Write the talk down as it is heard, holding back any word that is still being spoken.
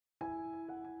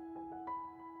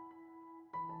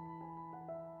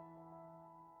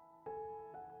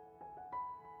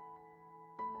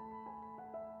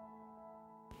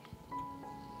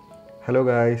Hello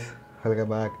guys, welcome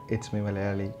back. It's me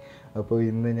Malayali. അപ്പോൾ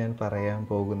ഇന്ന് ഞാൻ പറയാൻ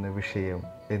പോകുന്ന വിഷയം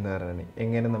എന്ന് പറഞ്ഞാൽ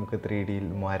എങ്ങനെ നമുക്ക് 3Dയിൽ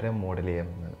മരം മോഡൽ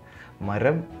ചെയ്യാമെന്നത്.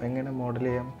 മരം എങ്ങനെ മോഡൽ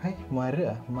ചെയ്യാം?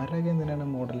 മരമൊക്കെ എന്തിനാണ്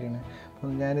മോഡൽ ചെയ്യണത്? അപ്പോൾ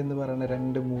ഞാനിന്ന് പറയുന്ന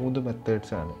 2-3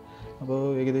 മെത്തേഡ്സാണ്. അപ്പോൾ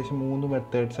ഏകദേശം 3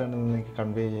 മെത്തേഡ്സാണ് നിങ്ങൾക്ക്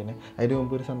കൺവേ ചെയ്യുന്നത്. അതിന്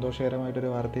മുമ്പ് ഒരു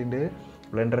സന്തോഷകരമായിട്ടൊരു വാർത്തയുണ്ട്.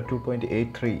 ബ്ലെൻഡർ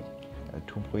 2.83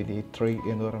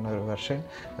 എന്ന് പറയുന്ന ഒരു വെർഷൻ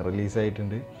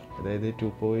റിലീസായിട്ടുണ്ട്. അതായത്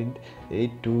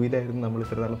 2.82 നമ്മൾ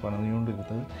ഇത്ര നാൾ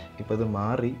പറഞ്ഞുകൊണ്ടിരുന്നത്. ഇപ്പോൾ അത്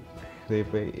മാറി,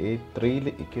 ഇതിപ്പോൾ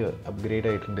 83ലേക്ക് അപ്ഗ്രേഡ്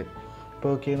ആയിട്ടുണ്ട്. അപ്പോൾ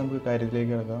ഓക്കെ, നമുക്ക്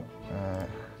കാര്യത്തിലേക്ക് കിടക്കാം.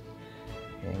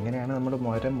 എങ്ങനെയാണ് നമ്മൾ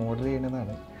മരം മോഡൽ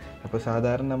ചെയ്യണമെന്നാണ്. അപ്പോൾ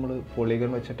സാധാരണ നമ്മൾ പോളിഗൺ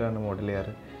വെച്ചിട്ടാണ് മോഡൽ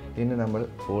ചെയ്യാറ്. ഇനി നമ്മൾ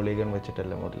പോളിഗൺ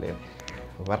വെച്ചിട്ടല്ല മോഡൽ ചെയ്യണം,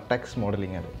 വെർട്ടെക്സ്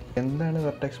മോഡലിംഗ് ആണ്. എന്താണ്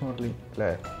വെർട്ടെക്സ് മോഡലിംഗ് അല്ലേ?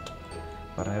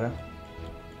 പറഞ്ഞുതരാം.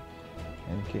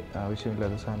 എനിക്ക്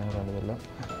ആവശ്യമില്ലാത്ത സാധനങ്ങളാണ് ഇതെല്ലാം.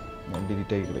 ഞാൻ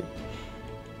ഡിലീറ്റ് ആക്കി കളയും.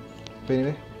 അപ്പോൾ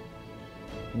ഇനി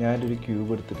ഞാനൊരു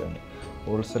ക്യൂബ് എടുത്തിട്ടാണ്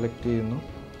ഓൾ സെലക്ട് ചെയ്യുന്നു.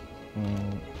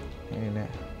 ഇങ്ങനെ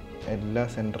എല്ലാ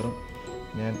സെൻറ്ററും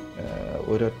ഞാൻ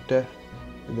ഒരൊറ്റ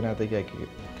ഇതിനകത്തേക്ക് ആക്കി,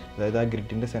 അതായത് ആ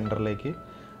ഗ്രിഡിൻ്റെ സെൻറ്ററിലേക്ക്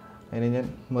അതിനെ ഞാൻ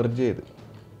മെർജ് ചെയ്ത്.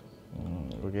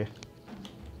 ഓക്കെ,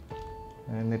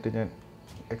 എന്നിട്ട് ഞാൻ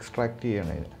എക്സ്ട്രാക്റ്റ്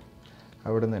ചെയ്യണം അതിന്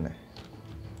അവിടെ നിന്ന് തന്നെ.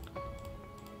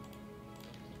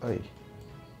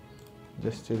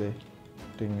 ജസ്റ്റ്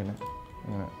ഇങ്ങനെ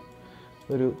അങ്ങനെ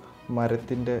ഒരു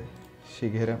മരത്തിൻ്റെ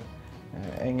ശിഖരം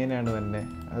എങ്ങനെയാണ് തന്നെ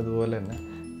അതുപോലെ തന്നെ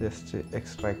ജസ്റ്റ്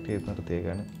എക്സ്ട്രാക്റ്റ് ചെയ്ത്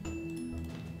നിർത്തിയേക്കാണ്.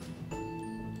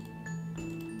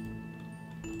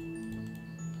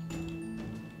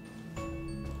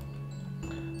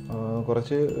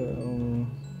 കുറച്ച്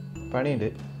പണിയുണ്ട്,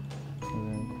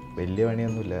 വലിയ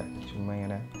പണിയൊന്നുമില്ല. ചുമ്മാ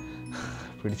ഇങ്ങനെ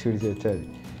പിടിച്ച് വെച്ചാൽ മതി.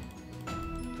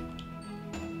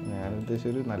 ഞാൻ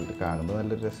ഉദ്ദേശിച്ചൊരു കാണുമ്പോൾ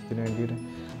നല്ലൊരു രസത്തിന് വേണ്ടിയിട്ട്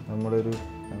നമ്മളൊരു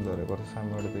എന്താ പറയുക, കുറച്ച്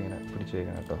സമയം എടുത്ത് ഇങ്ങനെ പിടിച്ച്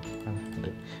വയ്ക്കണം കേട്ടോ.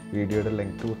 വീഡിയോയുടെ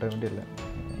ലെങ്ത്ത് കൂട്ടാൻ വേണ്ടിയല്ല.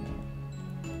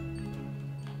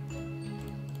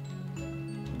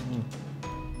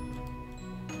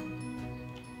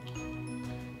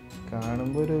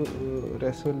 കാണുമ്പോൾ ഒരു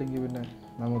രസമില്ലെങ്കിൽ പിന്നെ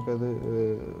നമുക്കത്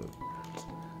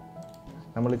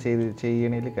നമ്മൾ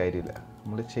ചെയ്യണതിൽ കാര്യമില്ല.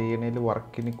 നമ്മൾ ചെയ്യണതിൽ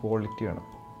വർക്കിന് ക്വാളിറ്റി വേണം.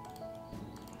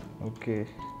 ഓക്കെ,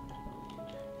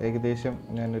 ഏകദേശം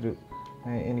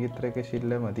എനിക്ക് ഇത്രയൊക്കെ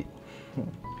ചില്ല മതി.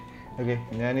 ഓക്കെ,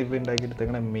 ഞാനിപ്പോൾ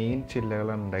ഉണ്ടാക്കിയെടുത്തേക്കണ മെയിൻ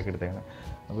ചില്ലകളാണ് ഉണ്ടാക്കിയെടുത്തേക്കണത്.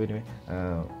 അപ്പോൾ ഇനി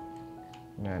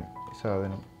ഞാൻ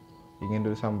സാധനം ഇങ്ങനത്തെ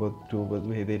ഒരു സംഭവം ട്യൂബ്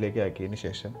വേദിയിലേക്ക് ആക്കിയതിന്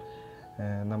ശേഷം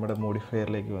നമ്മുടെ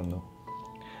മോഡിഫയറിലേക്ക് വന്നു.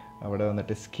 അവിടെ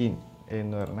വന്നിട്ട് സ്കിൻ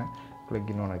എന്ന് പറഞ്ഞ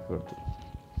പ്ലഗിൻ ഓണാക്കി കൊടുത്തു.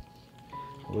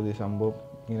 അപ്പോൾ ഈ സംഭവം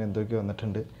ഇങ്ങനെ എന്തൊക്കെ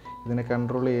വന്നിട്ടുണ്ട്. ഇതിനെ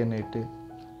കൺട്രോൾ ചെയ്യാനായിട്ട്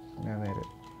ഞാൻ നേരെ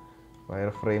വയർ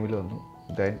ഫ്രെയിമിൽ വന്നു.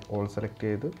 ദെൻ ഓൾ സെലക്ട്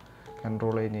ചെയ്ത്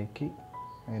കൺട്രോൾ നീക്കി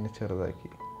അതിനെ ചെറുതാക്കി.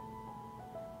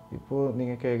 ഇപ്പോൾ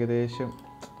നിങ്ങൾക്ക് ഏകദേശം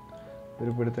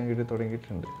ഒരു പിടുത്തം കിട്ടി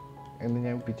തുടങ്ങിയിട്ടുണ്ട് എന്ന്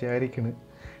ഞാൻ വിചാരിക്കുന്നു.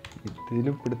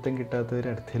 ഇതിലും പിടുത്തം കിട്ടാത്തവർ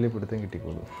അടുത്തതിൽ പിടുത്തം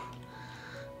കിട്ടിക്കോളൂ.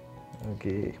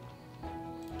 ഓക്കെ,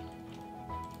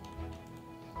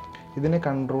 ഇതിനെ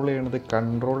കൺട്രോൾ ചെയ്യണത്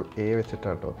കൺട്രോൾ എ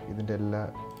വെച്ചിട്ടാട്ടോ. ഇതിൻ്റെ എല്ലാ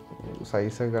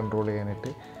സൈസൊക്കെ കൺട്രോൾ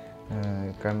ചെയ്യാനായിട്ട്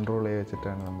കൺട്രോൾ എ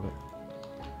വെച്ചിട്ടാണ് നമ്മൾ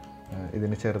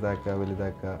ഇതിനെ ചെറുതാക്കുക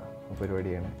വലുതാക്കുക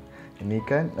പരിപാടിയാണ്.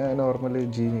 നീക്കാൻ നോർമൽ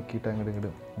ജി ഞെക്കിയിട്ട്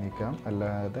അങ്ങോട്ട് നീക്കാം,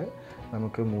 അല്ലാതെ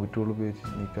നമുക്ക് മൂവ് ടൂൾ ഉപയോഗിച്ച്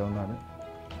നീക്കാവുന്നതാണ്.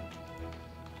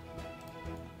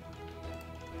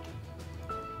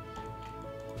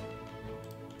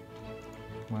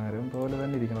 മരം പോലെ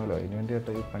തന്നെ ഇരിക്കണമല്ലോ, അതിന്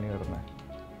വേണ്ടിയിട്ടോ ഈ പണി കിടന്നത്.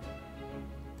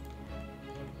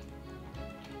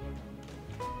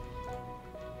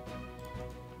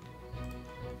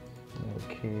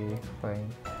 ഓക്കെ, ഫൈൻ,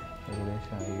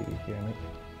 ഏകദേശം ആയിരിക്കുകയാണ്.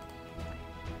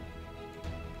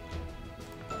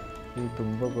 ഈ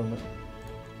തുമ്പൊക്കെ ഒന്ന്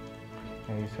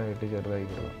നൈസായിട്ട് ചെറുതായി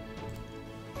കൊടുക്കാം.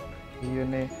 ഈ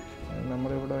തന്നെ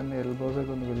നമ്മളിവിടെ തന്നെ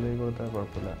എൽബോസൊക്കെ ഒന്ന് വലുതായി കൊടുത്താൽ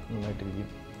കുഴപ്പമില്ല, നന്നായിട്ടിരിക്കും.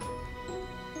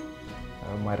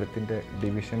 മരത്തിൻ്റെ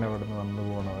ഡിവിഷൻ അവിടെ നിന്ന് വന്നു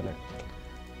പോകണ പോലെ,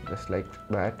 ജസ്റ്റ് ലൈക്ക്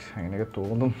ദാറ്റ്, അങ്ങനെയൊക്കെ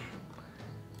തോന്നും.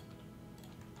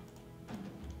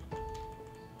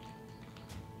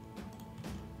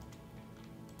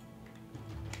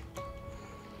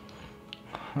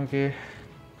 Okay,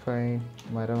 fine,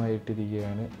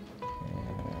 മരമായിട്ടിരിക്കുകയാണ്.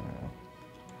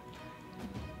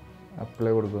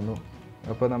 അപ്ലൈ കൊടുക്കുന്നു.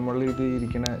 അപ്പോൾ നമ്മളിത്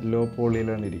ഇരിക്കുന്ന ലോ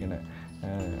പോളിയിലാണ് ഇരിക്കുന്നത്.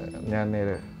 ഞാൻ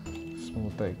നേരെ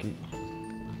സ്മൂത്താക്കി.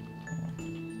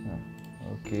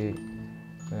 ഓക്കെ,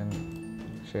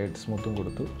 ഷെയ്ഡ് സ്മൂത്തും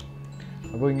കൊടുത്തു.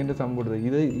 അപ്പോൾ ഇങ്ങനത്തെ സംഭവം കൊടുത്തു.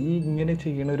 ഇങ്ങനെ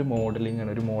ചെയ്യുന്ന ഒരു മോഡലിംഗ്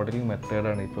ആണ്, ഒരു മോഡലിംഗ്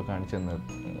മെത്തേഡാണ് ഇപ്പോൾ കാണിച്ചു തന്നത്.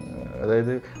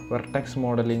 അതായത് വെർട്ടെക്സ്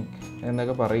മോഡലിംഗ്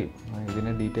എന്നൊക്കെ പറയും.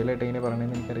 ഇതിനെ ഡീറ്റെയിൽ ആയിട്ട് എങ്ങനെ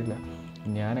പറയണമെന്ന് എനിക്കറിയില്ല.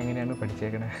 ഞാൻ എങ്ങനെയാണ്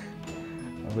പഠിച്ചേക്കണേ.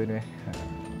 അപ്പോൾ ഇതിനെ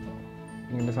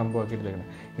ഇങ്ങനെ സംഭവമാക്കി എടുത്തേക്കണം.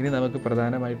 ഇനി നമുക്ക്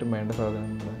പ്രധാനമായിട്ടും വേണ്ട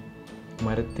സാധനങ്ങൾ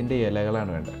മരത്തിൻ്റെ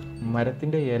ഇലകളാണ് വേണ്ടത്.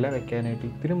 മരത്തിൻ്റെ ഇല വെക്കാനായിട്ട്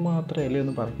ഇതിന് മാത്രം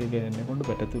ഇലയൊന്നും പറക്കി വയ്ക്കാൻ എന്നെ കൊണ്ട്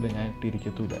പറ്റത്തില്ല, ഞാൻ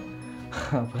ഇട്ടിരിക്കത്തില്ല.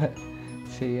 അപ്പോൾ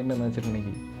ചെയ്യേണ്ടതെന്ന്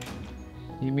വെച്ചിട്ടുണ്ടെങ്കിൽ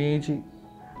ഇമേജ്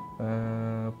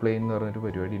പ്ലെയിൻ എന്ന് പറഞ്ഞൊരു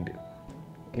പരിപാടി ഉണ്ട്.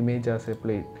 ഇമേജ് ആസ് എ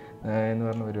പ്ലെയിൻ എന്ന്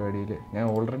പറഞ്ഞ പരിപാടിയിൽ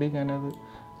ഞാനത്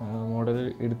മോഡൽ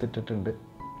എടുത്തിട്ടിട്ടുണ്ട്.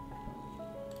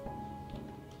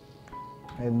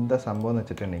 എന്താ സംഭവം എന്ന്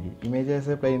വെച്ചിട്ടുണ്ടെങ്കിൽ ഇമേജ് ആസ്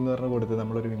എ പ്ലെയിൻ എന്ന് പറഞ്ഞ് കൊടുത്ത്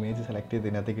നമ്മളൊരു ഇമേജ് സെലക്ട് ചെയ്ത്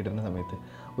ഇതിനകത്തേക്ക് ഇടുന്ന സമയത്ത്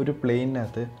ഒരു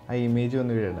പ്ലെയിനകത്ത് ആ ഇമേജ്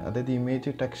വന്ന് വീഴണം. അതായത് ഇമേജ്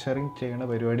ടെക്സ്ചറിങ് ചെയ്യണ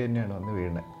പരിപാടി തന്നെയാണ് വന്ന്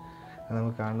വീഴുന്നത്. അത്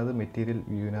നമുക്ക് കാണുന്നത് മെറ്റീരിയൽ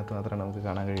വ്യൂവിനകത്ത് മാത്രമേ നമുക്ക്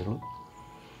കാണാൻ കഴിയുള്ളൂ.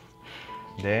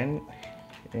 ദെൻ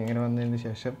ഇങ്ങനെ വന്നതിന്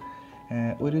ശേഷം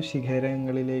ഒരു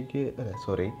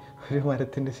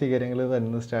മരത്തിൻ്റെ ശിഖരങ്ങൾ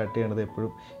തന്നെ സ്റ്റാർട്ട് ചെയ്യണത്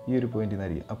എപ്പോഴും ഈ ഒരു പോയിന്റിൽ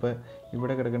നിന്നായിരിക്കും. അപ്പോൾ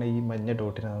ഇവിടെ കിടക്കുന്ന ഈ മഞ്ഞ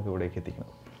ഡോട്ടിനെ നമുക്ക് ഇവിടേക്ക് എത്തിക്കണം.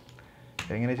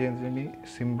 എങ്ങനെ ചെയ്യുന്നത് വെച്ചിട്ടുണ്ടെങ്കിൽ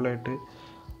സിമ്പിളായിട്ട്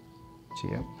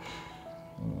ചെയ്യാം.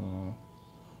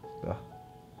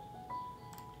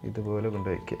 ഇതുപോലെ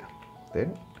കൊണ്ടുവയ്ക്കുക.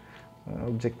 ദെൻ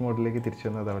ഒബ്ജക്റ്റ് മോഡിലേക്ക് തിരിച്ചു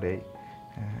വന്നത് അവിടെയായി.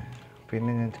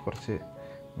 പിന്നെ ഞാൻ കുറച്ച്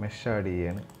മെഷ് ആഡ്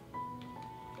ചെയ്യാണ്.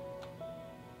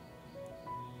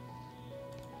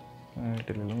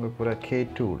 ആയിട്ടില്ലെങ്കിലും കുഴപ്പമില്ല. കെ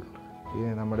ടൂൾ, ഈ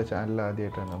നമ്മുടെ ചാനലിൽ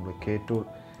ആദ്യമായിട്ടാണ് നമ്മൾ കെ ടൂൾ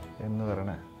എന്ന്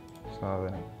പറയുന്ന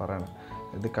സാധനം പറയണം.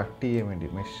 ഇത് കട്ട് ചെയ്യാൻ വേണ്ടി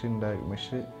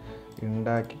മെഷ്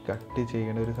ഉണ്ടാക്കി കട്ട്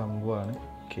ചെയ്യണ ഒരു സംഭവമാണ്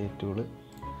കെ ടൂള്.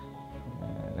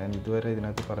 ഞാൻ ഇതുവരെ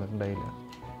ഇതിനകത്ത് പറഞ്ഞിട്ടുണ്ടായില്ല.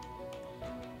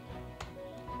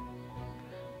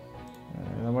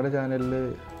 നമ്മുടെ ചാനലിൽ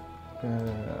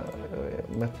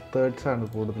മെത്തേഡ്സാണ്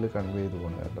കൂടുതൽ കൺവേ ചെയ്ത്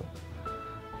പോകുന്നത് കേട്ടോ.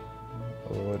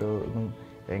 ഓരോന്നും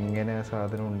എങ്ങനെ ആ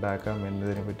സാധനം ഉണ്ടാക്കാം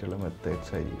എന്നതിനെ പറ്റിയുള്ള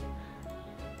മെത്തേഡ്സ് ആയിരിക്കും.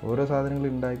 ഓരോ സാധനങ്ങൾ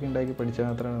ഉണ്ടാക്കി പഠിച്ചാൽ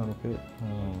മാത്രമാണ് നമുക്ക്,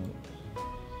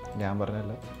 ഞാൻ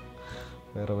പറഞ്ഞല്ല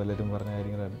വേറെ പലരും പറഞ്ഞ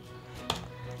കാര്യങ്ങളാണ്,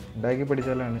 ഉണ്ടാക്കി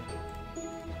പഠിച്ചാലാണ്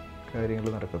കാര്യങ്ങൾ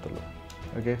നടക്കത്തുള്ളൂ.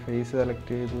 ഓക്കെ, ഫേസ്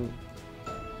സെലക്ട് ചെയ്തു.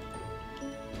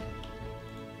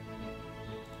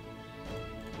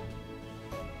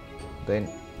 ദെൻ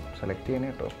സെലക്ട് ചെയ്യണേ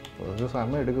കേട്ടോ, കുറച്ച്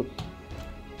സമയം എടുക്കും.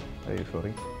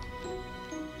 സോറി,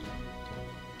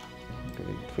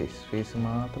 ഫേസ്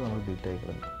മാത്രം നമ്മൾ ഡിലീറ്റ്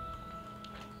ആയിക്കളഞ്ഞു.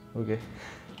 ഓക്കെ,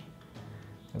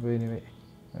 അപ്പോൾ ഇനിവേ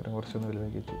നേരം കുറച്ചൊന്ന്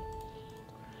വലുതാക്കി വെച്ചു.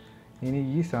 ഇനി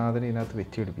ഈ സാധനം ഇതിനകത്ത്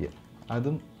വെച്ച് പിടിപ്പിക്കുക.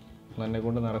 അതും എന്നെ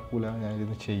കൊണ്ട് നടക്കില്ല,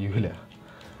 ഞാനിത് ചെയ്യൂല.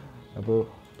 അപ്പോൾ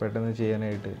പെട്ടെന്ന്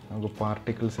ചെയ്യാനായിട്ട് നമുക്ക്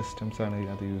പാർട്ടിക്കിൾ സിസ്റ്റംസാണ്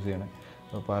ഇതിനകത്ത് യൂസ് ചെയ്യണത്.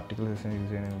 അപ്പോൾ പാർട്ടിക്കിൾ സിസ്റ്റം യൂസ്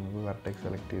ചെയ്യണമെങ്കിൽ നമുക്ക് വെർട്ടെക്സ്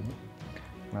സെലക്ട് ചെയ്ത്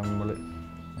നമ്മൾ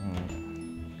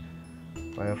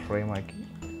വയർ ഫ്രെയിം ആക്കി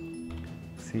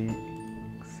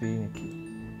സി നിക്കി.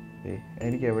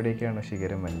 എനിക്ക് എവിടേക്കാണ്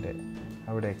ശിഖരം എൻ്റെ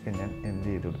അവിടെയൊക്കെ ഞാൻ എന്ത്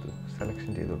ചെയ്ത് കൊടുത്തു, സെലക്ഷൻ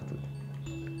ചെയ്ത് കൊടുത്തു.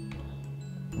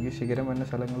 എനിക്ക് ശിഖരം വന്ന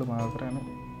സ്ഥലങ്ങൾ മാത്രമാണ്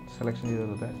സെലക്ഷൻ ചെയ്ത്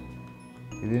കൊടുത്തത്.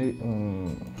 ഇതിന്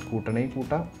കൂട്ടണമെങ്കിൽ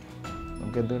കൂട്ടാം,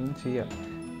 നമുക്ക് എന്തെങ്കിലും ചെയ്യാം.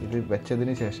 ഇത്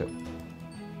വെച്ചതിന് ശേഷം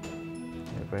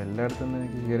ഇപ്പോൾ എല്ലായിടത്തും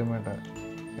എനിക്ക് ശിഖരം വേണ്ട,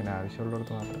 പിന്നെ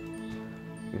ആവശ്യമുള്ളിടത്ത് മാത്രം.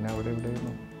 പിന്നെ അവിടെ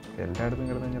ഇവിടെയൊന്നും എല്ലായിടത്തും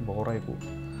കിടന്ന് കഴിഞ്ഞാൽ ബോറായി പോകും.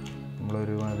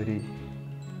 നമ്മളൊരുമാതിരി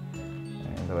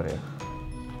എന്താ പറയുക,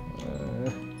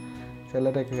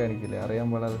 ചിലരൊക്കെ കാണിക്കില്ലേ, അറിയാൻ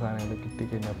പാടാത്ത സാധനങ്ങൾ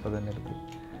കിട്ടിക്കഴിഞ്ഞാൽ അപ്പം തന്നെ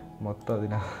മൊത്തം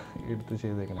എടുത്ത്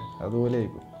ചെയ്തേക്കണേ, അതുപോലെ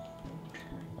ആയിപ്പോൾ.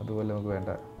 അതുപോലെ നമുക്ക് വേണ്ട.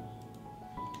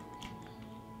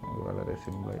 നമുക്ക് വളരെ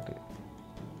സിമ്പിളായിട്ട്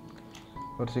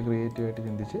കുറച്ച് ക്രിയേറ്റീവായിട്ട്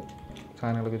ചിന്തിച്ച്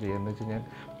സാധനങ്ങളൊക്കെ ചെയ്യുക. എന്ന് വെച്ചാൽ ഞാൻ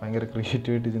ഭയങ്കര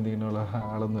ക്രിയേറ്റീവായിട്ട് ചിന്തിക്കുന്ന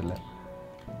ആളൊന്നുമില്ല,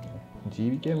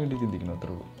 ജീവിക്കാൻ വേണ്ടി ചിന്തിക്കണം,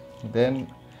 അത്രേ ഉള്ളൂ. ദെൻ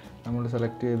നമ്മൾ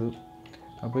സെലക്ട് ചെയ്തു.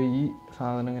 അപ്പോൾ ഈ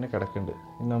സാധനം ഇങ്ങനെ കിടക്കുന്നുണ്ട്.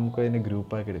 ഇനി നമുക്ക് അതിനെ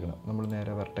ഗ്രൂപ്പാക്കി എടുക്കണം. നമ്മൾ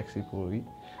നേരെ വെർട്ടെക്സിൽ പോയി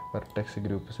വെർട്ടെക്സ്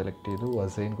ഗ്രൂപ്പ് സെലക്ട് ചെയ്തു,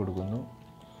 അസൈൻ കൊടുക്കുന്നു.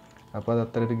 അപ്പോൾ അത്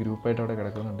അത്ര ഒരു ഗ്രൂപ്പായിട്ട് അവിടെ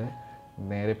കിടക്കുന്നുണ്ട്.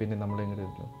 നേരെ പിന്നെ നമ്മൾ ഇങ്ങനെ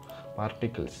എടുക്കും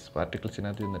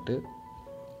പാർട്ടിക്കിൾസിനകത്ത് നിന്നിട്ട്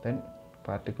ദെൻ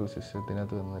പാർട്ടിക്കിൾ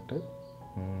സിസ്റ്റത്തിനകത്ത് വന്നിട്ട്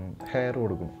ഹെയർ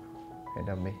കൊടുക്കും.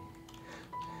 എൻ്റെ അമ്മേ,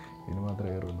 ഇതിന് മാത്രം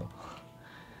ഹെയർ ഉണ്ടോ?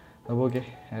 അപ്പോൾ ഓക്കെ,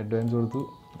 അഡ്വാൻസ് കൊടുത്തു.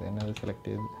 ദെൻ അത് സെലക്ട്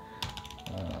ചെയ്ത്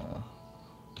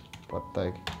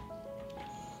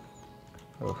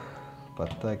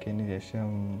 10 ആക്കിയതിന് ശേഷം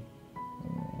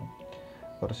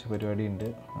കുറച്ച് പരിപാടിയുണ്ട്.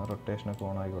 റൊട്ടേഷനൊക്കെ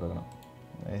ഓണാക്കി കൊടുക്കണം.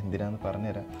 എന്തിനാന്ന്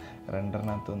പറഞ്ഞുതരാം.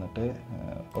 റെൻഡറിനകത്ത് വന്നിട്ട്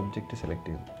ഒബ്ജക്റ്റ് സെലക്ട്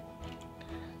ചെയ്തു.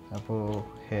 അപ്പോൾ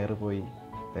ഹെയർ പോയി.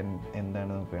 ദെൻ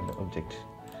എന്താണ് നമുക്ക് വേണ്ടത്, ഒബ്ജക്റ്റ്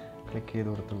ക്ലിക്ക് ചെയ്ത്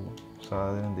കൊടുത്തു.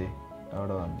 സാധനം എന്തേ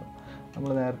അവിടെ വന്നു. നമ്മൾ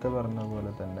നേരത്തെ പറഞ്ഞ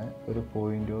പോലെ തന്നെ ഒരു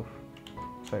പോയിൻ്റ് ഓഫ്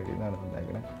സൈഡിൽ നിന്നാണ്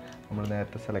വന്നേക്കണേ. നമ്മൾ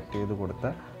നേരത്തെ സെലക്ട് ചെയ്ത് കൊടുത്ത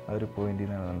ആ ഒരു പോയിന്റിൽ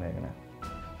നിന്നാണ് വന്നേക്കണേ.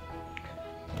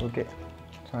 ഓക്കെ,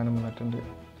 സാധനം വന്നിട്ടുണ്ട്.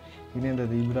 ഇനി എന്താ,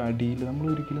 ഇവിടെ അടിയിൽ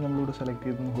നമ്മളിവിടെ സെലക്ട്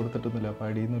ചെയ്തൊന്നും കൊടുത്തിട്ടൊന്നുമില്ല. അപ്പോൾ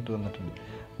അടിയിൽ നിന്നിട്ട് വന്നിട്ടുണ്ട്.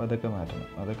 അപ്പോൾ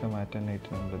അതൊക്കെ മാറ്റാനായിട്ട്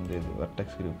നമ്മൾ എന്ത് ചെയ്തു,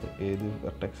 വെർട്ടെക്സ് ഗ്രൂപ്പ്, ഏത്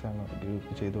വെർട്ടെക്സാണ്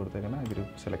ഗ്രൂപ്പ് ചെയ്ത് കൊടുത്തേക്കണം ആ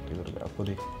ഗ്രൂപ്പ് സെലക്ട് ചെയ്ത് കൊടുക്കുക. അപ്പോൾ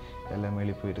എല്ലാം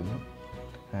മേളിൽ പോയിരുന്നു.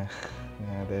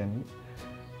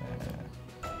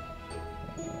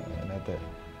 അതിനകത്ത്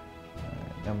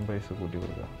നമ്പേഴ്സ് കൂട്ടി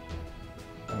കൊടുക്കുക.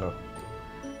 ഉണ്ടോ,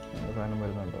 സാധനം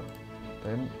വരുന്നുണ്ടോ?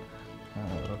 ദെൻ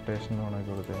റൊട്ടേഷൻ ഓണാക്കി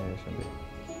കൊടുത്തതിന് ശേഷം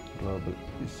ഗ്ലോബൽ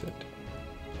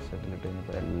സെറ്റിലിട്ട്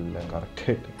കഴിഞ്ഞപ്പോൾ എല്ലാം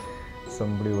കറക്റ്റായിട്ട്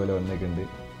അസംബ്ലി പോലെ വന്നേക്കുണ്ട്.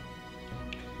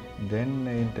 ദെൻ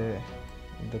അതിൻ്റെ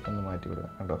ഇതൊക്കെ ഒന്ന് മാറ്റി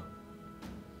കൊടുക്കാം. കണ്ടോ,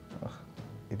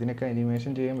 ഇതിനൊക്കെ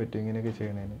അനിമേഷൻ ചെയ്യാൻ പറ്റും ഇങ്ങനെയൊക്കെ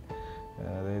ചെയ്യണതിന്.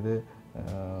 അതായത്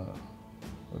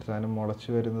ഒരു സാധനം മുളച്ച്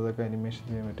വരുന്നതൊക്കെ അനിമേഷൻ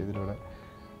ചെയ്യാൻ പറ്റും ഇതിലൂടെ.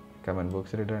 കമൻറ്റ്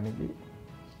ബോക്സിലിട്ടാണെങ്കിൽ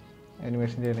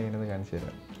അനിമേഷൻ ചെയ്യണമെങ്കിൽ ഇങ്ങനെ കാണിച്ചു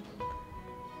തരാം.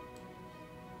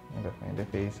 കണ്ടോ, അതിൻ്റെ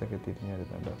ഫേസൊക്കെ തിരിഞ്ഞ്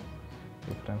വരുന്നുണ്ടോ,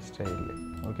 ഡിഫറെൻറ്റ് സ്റ്റൈലിൽ.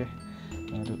 ഓക്കെ,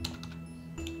 ഒരു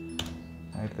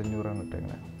 1500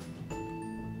 ഇട്ടേക്കണേ.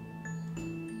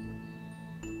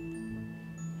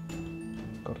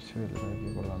 കുറച്ച് വലുതാക്കി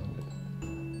കൊള്ളാമെന്നുണ്ട്.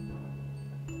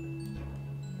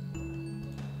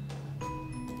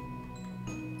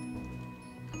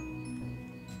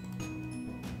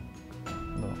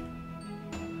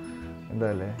 എന്താ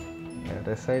അല്ലേ,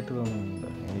 രസമായിട്ട് തോന്നുന്നുണ്ട്.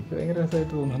 എനിക്ക് ഭയങ്കര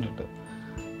രസമായിട്ട് തോന്നുന്നുണ്ട്.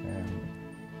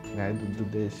 ഞാൻ ഇത്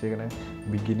ഉദ്ദേശിക്കണ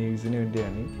ബിഗിനേഴ്സിന്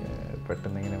വേണ്ടിയാണ്,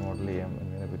 പെട്ടെന്ന് ഇങ്ങനെ മോഡൽ ചെയ്യാം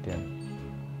എന്നതിനെ പറ്റിയാണ്.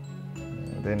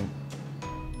 ദെൻ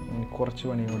കുറച്ച്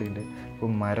പണിയും കൂടി ഉണ്ട്. ഇപ്പോൾ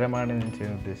മരമാണ് ഞാൻ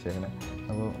ചെയ്യാൻ ഉദ്ദേശിച്ചേക്കണത്.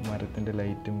 അപ്പോൾ മരത്തിൻ്റെ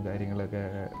ലൈറ്റും കാര്യങ്ങളൊക്കെ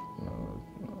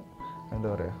എന്താ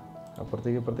പറയുക,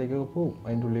 അപ്പുറത്തേക്ക് ഇപ്പുറത്തേക്കൊക്കെ പോവും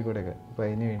അതിൻ്റെ ഉള്ളിൽ കൂടെയൊക്കെ. അപ്പോൾ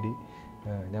അതിന് വേണ്ടി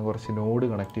ഞാൻ കുറച്ച് നോഡ്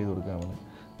കണക്ട് ചെയ്ത് കൊടുക്കാമെന്ന്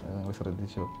നിങ്ങൾ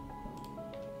ശ്രദ്ധിച്ചോ.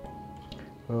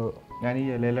 അപ്പോൾ ഞാൻ ഈ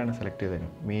ഇലയിലാണ് സെലക്ട് ചെയ്തത്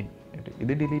മെയിൻ ആയിട്ട്.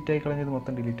 ഇത് ഡിലീറ്റ് ആയി കളഞ്ഞത്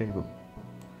മൊത്തം ഡിലീറ്റ് ആയി പോകും.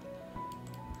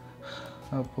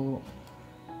 അപ്പോൾ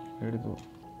എടുത്തു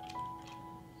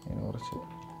അതിന് കുറച്ച്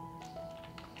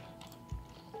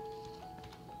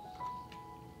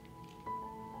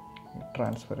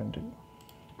ട്രാൻസ്പെറൻറ്റ്,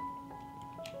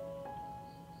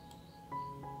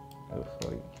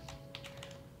 സോറി,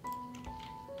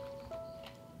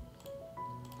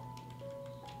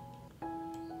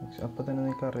 അപ്പോൾ തന്നെ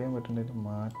നിങ്ങൾക്ക് അറിയാൻ പറ്റുന്നുണ്ട്,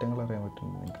 മാറ്റങ്ങൾ അറിയാൻ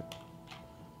പറ്റുന്നുണ്ട് നിങ്ങൾക്ക്.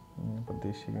 ഞാൻ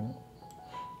പ്രതീക്ഷിക്കുന്നു.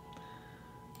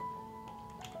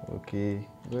 ഓക്കെ,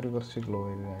 ഇതൊരു കുറച്ച് ഗ്ലോ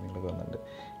ചെയ്ത കാര്യങ്ങളൊക്കെ വന്നിട്ടുണ്ട്.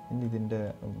 ഇനി ഇതിൻ്റെ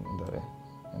എന്താ പറയുക,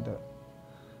 എൻ്റെ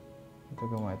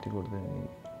ഇതൊക്കെ മാറ്റി കൊടുത്ത്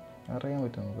അറിയാൻ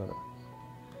പറ്റും നമുക്കത്.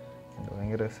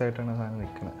 ഭയങ്കര രസമായിട്ടാണ് സാധനം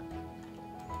നിൽക്കുന്നത്.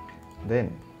 ദെൻ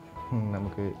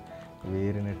നമുക്ക്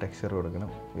വേരിന് ടെക്സ്ചർ കൊടുക്കണം.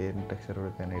 വേരിന് ടെക്സ്ചർ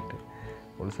കൊടുക്കാനായിട്ട്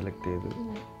ഫുൾ സെലക്ട് ചെയ്ത്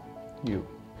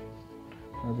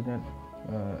അത് ഞാൻ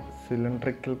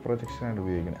സിലിണ്ട്രിക്കൽ പ്രൊജക്ഷനാണ്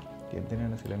ഉപയോഗിക്കുന്നത്.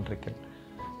 എന്തിനാണ് സിലിണ്ട്രിക്കൽ?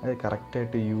 അത്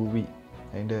കറക്റ്റായിട്ട് UV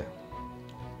അതിൻ്റെ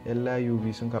എല്ലാ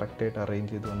UVസും കറക്റ്റായിട്ട്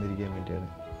അറേഞ്ച് ചെയ്ത് വന്നിരിക്കാൻ വേണ്ടിയാണ്.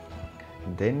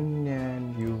 ദെൻ ഞാൻ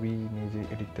UV ഇമേജ്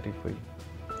എഡിറ്ററിൽ പോയി.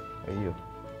 അയ്യോ,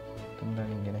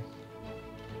 എന്താണ് ഇങ്ങനെ?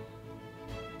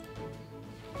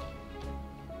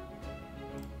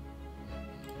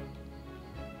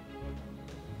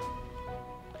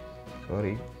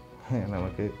 സോറി,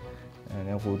 നമുക്ക്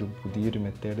ഞാൻ ഒരു പുതിയൊരു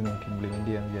മെത്തേഡ് നമുക്ക് ഇംപ്ലിമെൻറ്റ്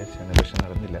ചെയ്യാമെന്ന് വിചാരിച്ചാണ്, പക്ഷെ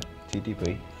നടന്നില്ല,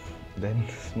 ചീറ്റിപ്പോയി. ദെൻ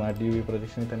സ്മാർട്ട് UV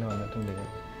പ്രൊജക്ഷനിൽ തന്നെ വന്നിട്ടുണ്ട്.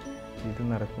 ഇത്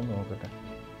നടക്കും നോക്കട്ടെ.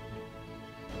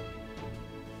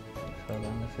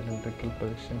 സാധാരണ സിലിണ്ട്രിക്കൽ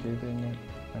പ്രൊജക്ഷൻ ചെയ്ത് കഴിഞ്ഞാൽ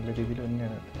നല്ല രീതിയിൽ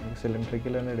തന്നെയാണ്.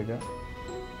 സിലിണ്ട്രിക്കൽ തന്നെ എടുക്കുക.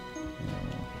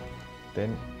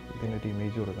 ദെൻ ഇതിനൊരു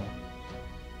ഇമേജ് കൊടുക്കണം.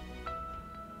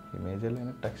 ഇമേജെല്ലാം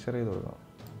ഇങ്ങനെ ടെക്സ്ചർ ചെയ്ത് കൊടുക്കണം.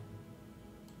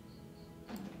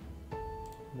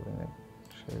 ഇവിടെ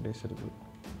ഷെയ്ഡേഴ്സ് എടുത്തു.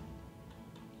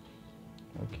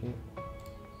 ഓക്കെ,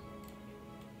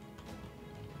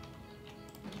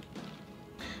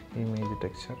 ഇമേജ്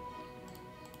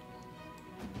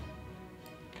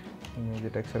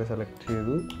ടെക്സ്ചർ സെലക്ട്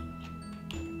ചെയ്തു.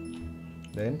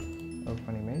 Then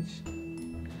open image.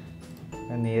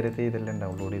 ഞാൻ നേരത്തെ ഇതെല്ലാം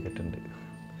ഡൗൺലോഡ് ചെയ്തിട്ടുണ്ട്.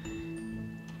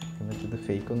 എന്നിട്ട് ഇത്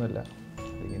ഫേക്കൊന്നുമല്ല,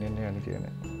 ഇങ്ങനെ തന്നെയാണ്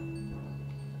ചെയ്യണത്.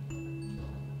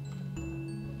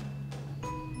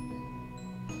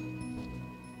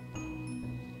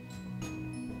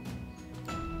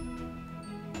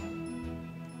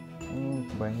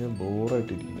 ഭയങ്കര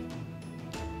ബോറായിട്ടിരിക്കുന്നു.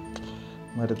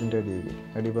 മരത്തിൻ്റെ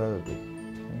അടിഭാഗമൊക്കെ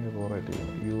ഭയങ്കര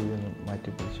ബോറായിട്ടിരിക്കുന്നു. UV ഒന്ന് മാറ്റി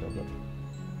പിടിച്ച് നോക്കാം.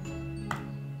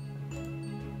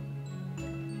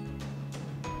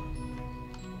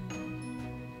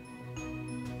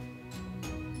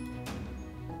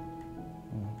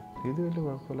 ഇത് വലിയ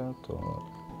കുഴപ്പമില്ലാന്ന് തോന്നുന്നു.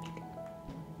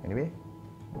 എനിവേ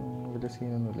വലിയ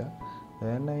സീനൊന്നുമില്ല.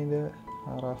 അതുതന്നെ അതിൻ്റെ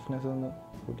ആ റഫ്നെസ് ഒന്ന്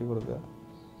കൂട്ടി കൊടുക്കുക.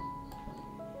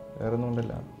 വേറെ ഒന്നും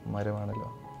കൊണ്ടല്ല, മരമാണല്ലോ,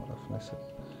 റഫ്നെസ്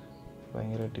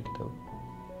ഭയങ്കരമായിട്ട് ഇരിക്കും.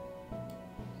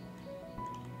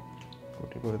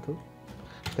 കൂട്ടി കൊടുത്തു.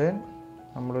 ദെൻ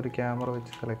നമ്മളൊരു ക്യാമറ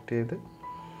വെച്ച് സെലക്ട് ചെയ്ത്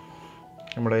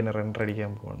നമ്മളതിനെ റെൻഡർ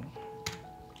അടിക്കാൻ പോവാണ്.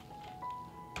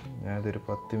 ഞാനതൊരു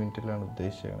 10 മിനിറ്റിലാണ്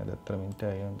ഉദ്ദേശിച്ചത്. എത്ര മിനിറ്റ്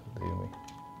ആയത് ദൈവമേ.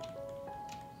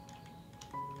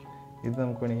 ഇത്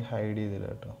നമുക്ക് വേണമെങ്കിൽ ഹൈഡ് ചെയ്തില്ല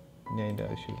കേട്ടോ, ഇനി അതിൻ്റെ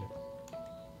ആവശ്യമില്ല.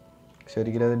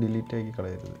 ശരിക്കും അത് ഡിലീറ്റ് ആക്കി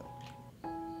കളയരുത്.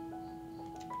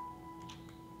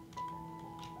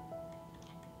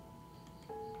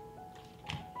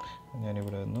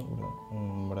 ഞാനിവിടെ വന്നു, ഇവിടെ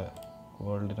നമ്മുടെ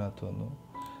വേൾഡിനകത്ത് വന്നു.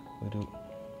 ഒരു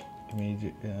ഇമേജ്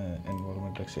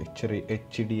എൻവോൾമെൻറ്റ്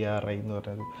HDRI എന്ന്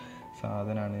പറഞ്ഞൊരു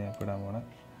സാധനമാണ് ഞാൻ ഇപ്പോൾ ഇടാൻ പോണത്.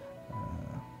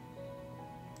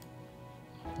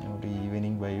 ഒരു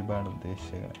ഈവനിങ് വൈബാണ്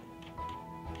ഉദ്ദേശിച്ചത്.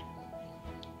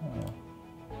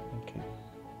 ഓക്കെ,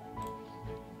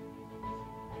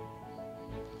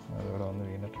 അതോടെ വന്ന്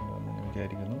വീണിട്ടുണ്ടെന്ന് ഞാൻ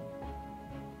വിചാരിക്കുന്നു.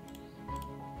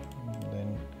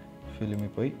 ദെൻ ഫിലിമിൽ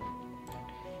പോയി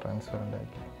ട്രാൻസ്പെറൻ്റ്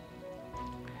ആക്കി.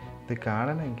 ഇത്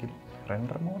കാണണമെങ്കിൽ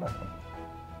റെൻഡർ മോഡാക്കണം.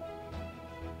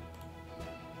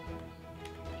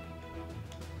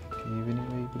 ഈവനിങ്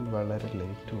വൈബിൽ വളരെ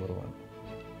ലൈറ്റ് കുറവാണ്.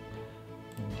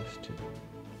 ജസ്റ്റ്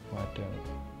മാറ്റാണ്.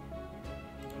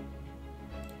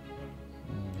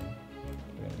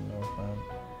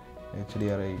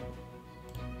 HDRI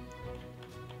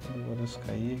അതുപോലെ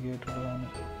സ്കൈ ഒക്കെ ആയിട്ടുള്ളതാണ്.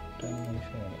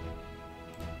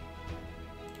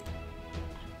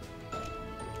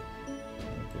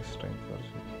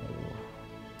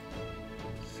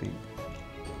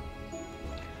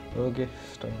 ഓക്കെ,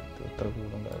 സ്ട്രെങ്ത് എത്ര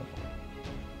കൂടുണ്ടാകും?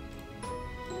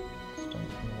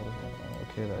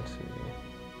 ഓക്കെ, ദാറ്റ്സ്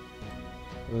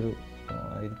ഒരു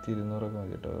 1200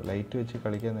 മതി കേട്ടോ. ലൈറ്റ് വെച്ച്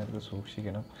കളിക്കാൻ നേരത്തെ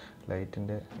സൂക്ഷിക്കണം.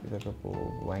 ലൈറ്റിൻ്റെ ഇതൊക്കെ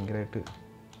ഭയങ്കരമായിട്ട്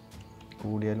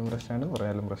കൂടിയാലും പ്രശ്നമാണ്,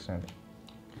 കുറയാലും പ്രശ്നമാണ്.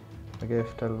 ഓക്കെ,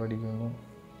 F12 അടിക്കുന്നു.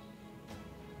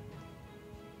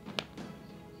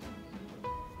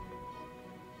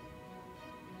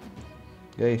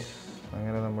 ഗൈസ്,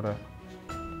 അങ്ങനെ നമ്മുടെ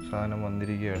സാധനം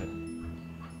വന്നിരിക്കുകയാണ്.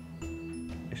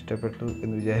 ഇഷ്ടപ്പെട്ടു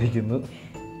എന്ന് വിചാരിക്കുന്നു.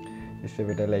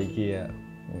 ഇഷ്ടപ്പെട്ടാൽ ലൈക്ക് ചെയ്യുക,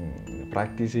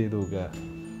 പ്രാക്ടീസ് ചെയ്ത് നോക്കുക.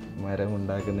 മരം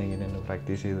ഉണ്ടാക്കുന്ന എങ്ങനെയാണ്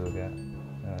പ്രാക്ടീസ് ചെയ്ത് നോക്കുക.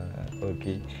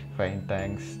 Okay, fine,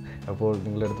 thanks. അപ്പോൾ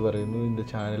നിങ്ങളുടെ അടുത്ത് പറയുന്നു, എൻ്റെ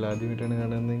ചാനൽ ആദ്യമായിട്ടാണ്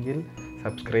കാണുന്നതെങ്കിൽ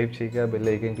സബ്സ്ക്രൈബ് ചെയ്യുക,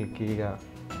 ബെല്ലൈക്കൻ ക്ലിക്ക് ചെയ്യുക.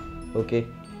 Okay,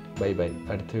 bye bye.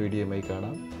 അടുത്ത വീഡിയോയുമായി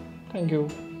കാണാം. Thank you.